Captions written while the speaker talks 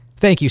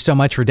Thank you so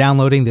much for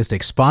downloading this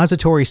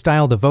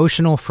expository-style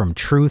devotional from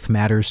Truth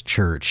Matters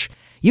Church.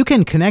 You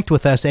can connect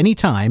with us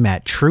anytime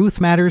at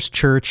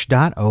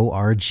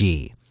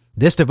truthmatterschurch.org.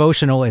 This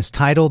devotional is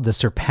titled The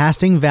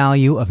Surpassing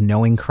Value of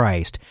Knowing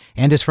Christ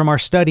and is from our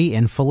study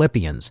in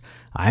Philippians.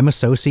 I'm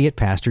Associate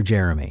Pastor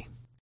Jeremy.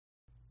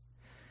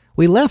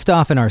 We left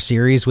off in our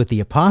series with the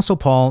Apostle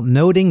Paul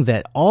noting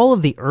that all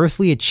of the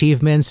earthly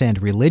achievements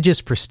and religious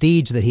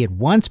prestige that he had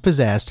once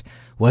possessed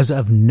was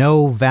of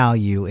no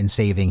value in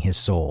saving his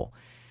soul.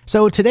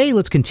 So today,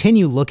 let's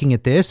continue looking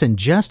at this and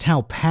just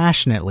how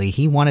passionately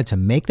he wanted to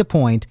make the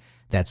point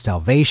that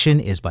salvation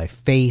is by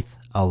faith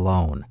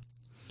alone.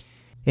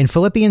 In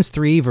Philippians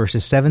 3,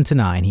 verses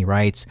 7-9, he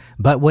writes,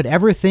 "But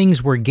whatever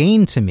things were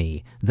gained to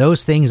me,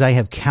 those things I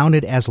have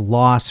counted as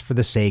loss for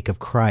the sake of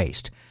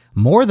Christ.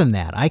 More than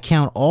that, I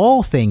count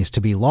all things to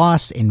be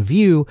loss in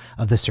view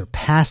of the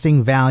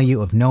surpassing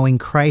value of knowing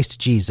Christ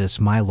Jesus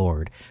my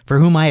Lord, for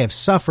whom I have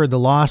suffered the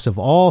loss of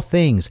all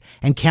things,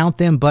 and count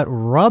them but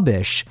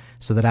rubbish,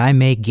 so that I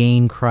may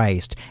gain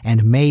Christ,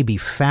 and may be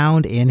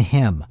found in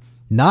him,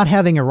 not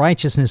having a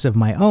righteousness of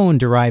my own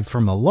derived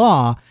from the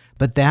law,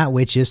 but that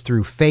which is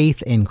through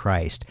faith in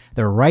Christ,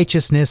 the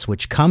righteousness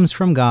which comes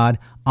from God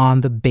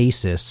on the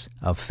basis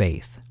of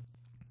faith."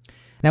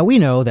 Now we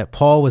know that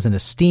Paul was an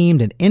esteemed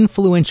and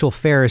influential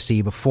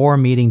Pharisee before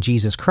meeting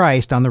Jesus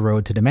Christ on the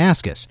road to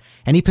Damascus,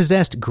 and he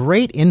possessed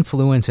great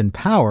influence and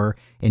power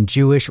in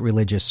Jewish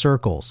religious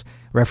circles.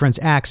 Reference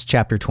Acts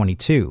chapter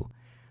 22.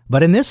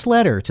 But in this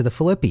letter to the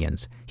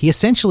Philippians, he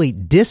essentially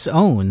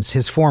disowns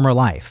his former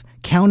life,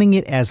 counting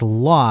it as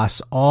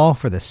loss all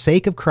for the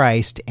sake of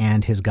Christ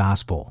and his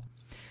gospel.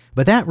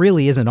 But that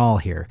really isn't all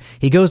here.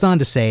 He goes on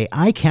to say,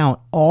 "I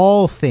count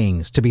all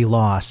things to be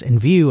loss in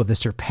view of the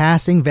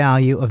surpassing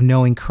value of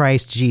knowing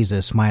Christ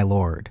Jesus my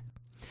Lord."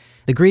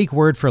 The Greek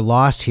word for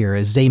loss here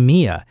is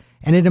zemia,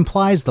 and it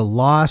implies the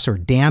loss or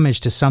damage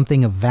to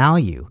something of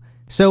value.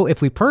 So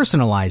if we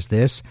personalize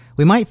this,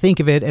 we might think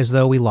of it as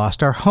though we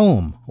lost our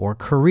home, or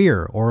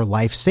career, or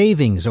life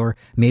savings, or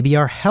maybe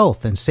our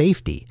health and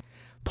safety.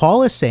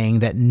 Paul is saying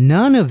that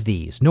none of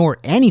these, nor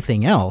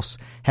anything else,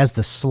 has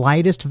the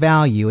slightest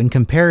value in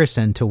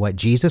comparison to what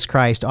Jesus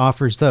Christ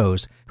offers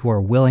those who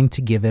are willing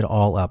to give it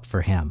all up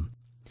for him.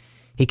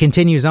 He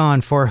continues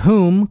on, "For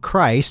whom,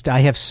 Christ, I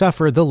have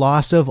suffered the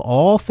loss of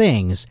all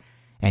things,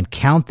 and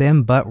count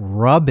them but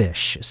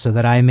rubbish, so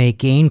that I may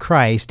gain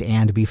Christ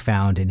and be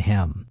found in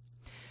him."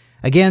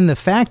 Again, the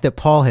fact that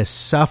Paul has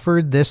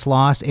suffered this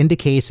loss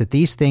indicates that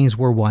these things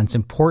were once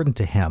important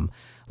to him,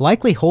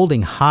 likely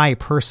holding high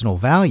personal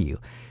value.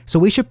 So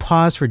we should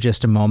pause for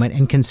just a moment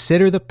and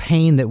consider the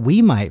pain that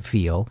we might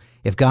feel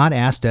if God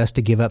asked us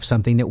to give up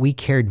something that we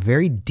cared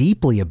very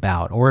deeply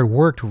about or had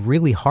worked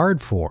really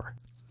hard for.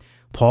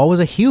 Paul was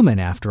a human,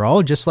 after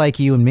all, just like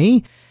you and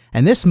me,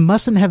 and this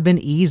mustn't have been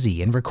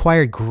easy and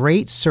required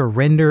great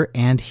surrender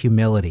and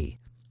humility.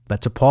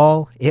 But to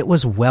Paul, it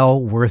was well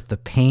worth the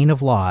pain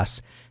of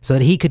loss so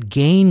that he could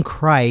gain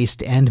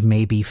Christ and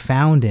may be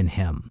found in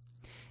him.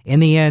 In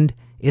the end,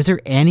 is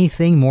there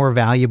anything more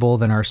valuable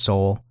than our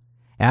soul?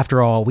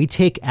 After all, we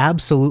take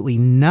absolutely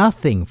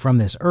nothing from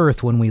this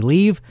earth when we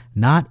leave,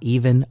 not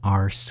even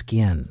our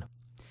skin.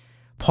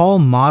 Paul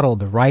modeled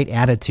the right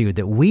attitude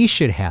that we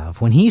should have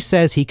when he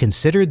says he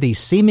considered these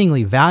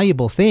seemingly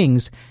valuable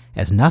things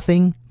as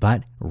nothing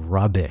but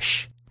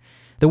rubbish.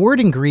 The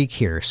word in Greek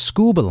here,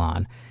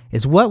 skubalon,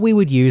 is what we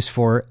would use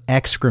for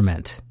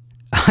excrement.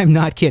 I'm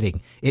not kidding.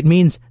 It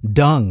means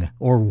dung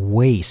or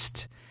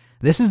waste.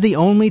 This is the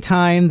only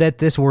time that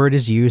this word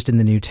is used in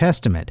the New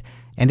Testament,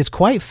 and it's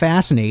quite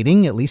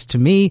fascinating, at least to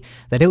me,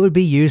 that it would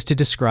be used to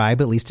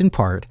describe, at least in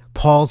part,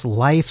 Paul's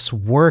life's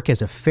work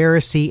as a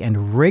Pharisee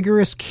and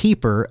rigorous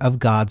keeper of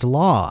God's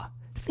law.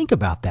 Think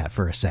about that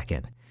for a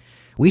second.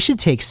 We should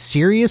take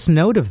serious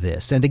note of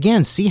this, and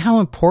again, see how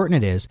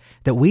important it is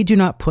that we do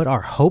not put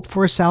our hope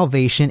for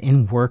salvation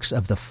in works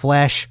of the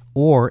flesh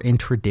or in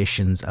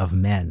traditions of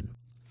men.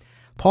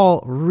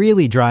 Paul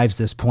really drives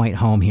this point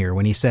home here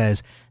when he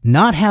says,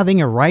 "Not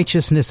having a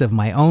righteousness of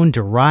my own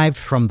derived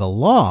from the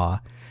law,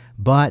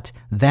 but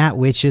that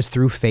which is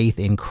through faith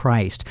in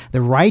Christ,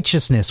 the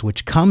righteousness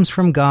which comes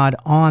from God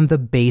on the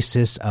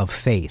basis of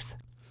faith."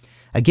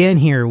 Again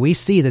here, we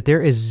see that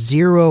there is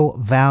zero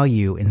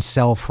value in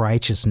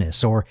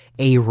self-righteousness, or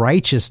a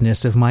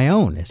righteousness of my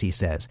own, as he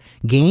says,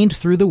 gained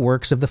through the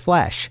works of the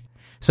flesh,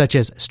 such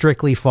as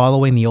strictly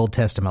following the Old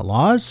Testament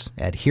laws,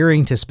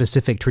 adhering to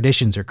specific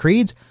traditions or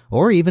creeds,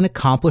 or even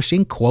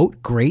accomplishing,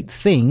 quote, "great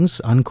things,"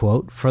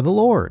 unquote, for the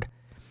Lord.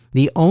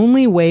 The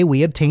only way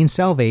we obtain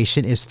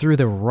salvation is through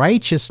the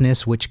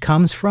righteousness which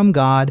comes from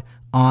God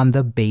on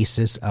the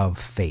basis of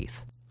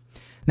faith.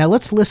 Now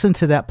let's listen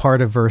to that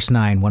part of verse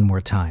 9 one more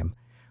time.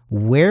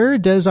 Where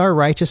does our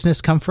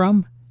righteousness come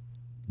from?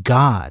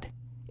 God.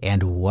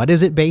 And what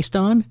is it based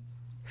on?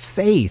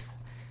 Faith.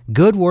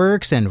 Good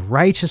works and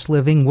righteous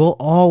living will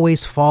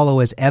always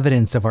follow as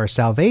evidence of our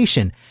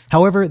salvation.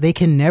 However, they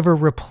can never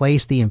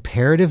replace the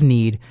imperative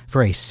need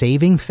for a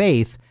saving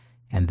faith,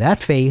 and that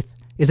faith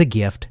is a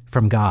gift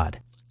from God.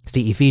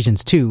 See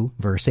Ephesians 2,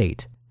 verse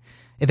 8.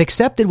 If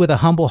accepted with a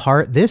humble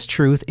heart, this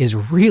truth is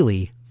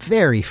really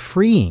very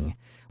freeing.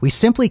 We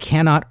simply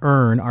cannot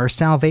earn our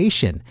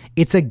salvation.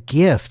 It's a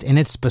gift, and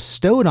it's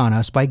bestowed on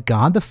us by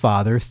God the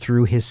Father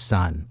through His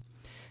Son.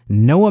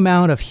 No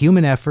amount of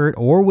human effort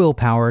or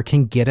willpower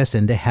can get us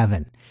into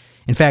heaven.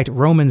 In fact,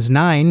 Romans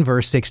 9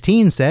 verse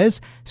 16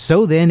 says,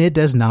 "So then it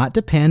does not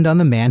depend on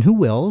the man who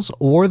wills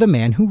or the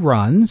man who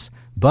runs,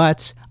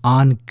 but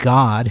on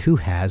God who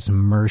has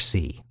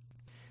mercy."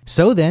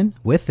 So then,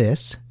 with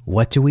this,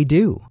 what do we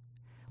do?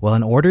 Well,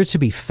 in order to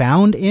be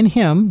found in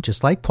Him,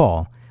 just like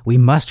Paul, we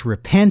must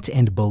repent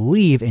and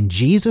believe in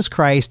Jesus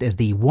Christ as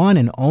the one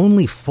and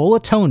only full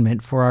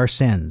atonement for our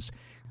sins.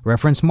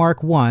 Reference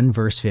Mark 1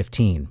 verse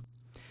 15.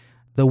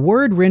 The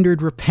word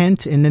rendered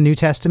repent in the New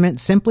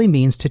Testament simply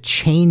means to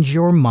change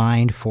your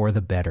mind for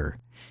the better.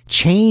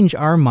 Change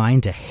our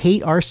mind to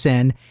hate our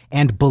sin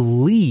and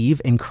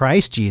believe in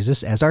Christ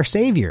Jesus as our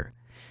Savior.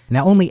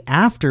 Now, only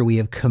after we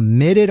have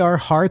committed our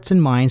hearts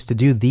and minds to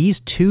do these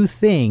two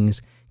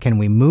things can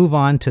we move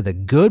on to the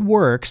good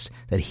works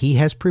that He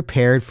has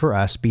prepared for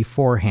us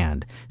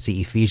beforehand.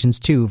 See Ephesians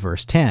 2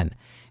 verse 10.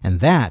 And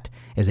that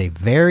is a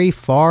very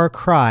far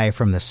cry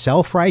from the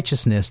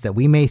self-righteousness that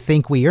we may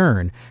think we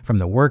earn from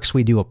the works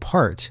we do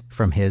apart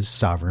from His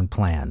sovereign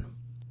plan.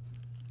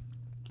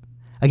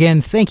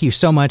 Again, thank you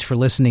so much for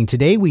listening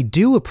today. We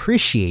do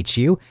appreciate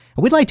you.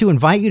 We'd like to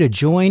invite you to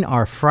join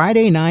our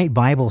Friday night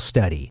Bible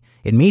study.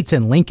 It meets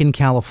in Lincoln,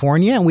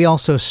 California, and we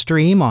also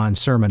stream on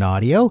Sermon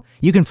Audio.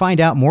 You can find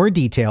out more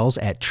details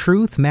at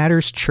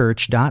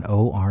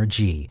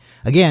truthmatterschurch.org.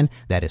 Again,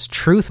 that is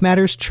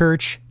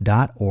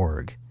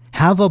truthmatterschurch.org.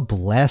 Have a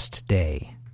blessed day.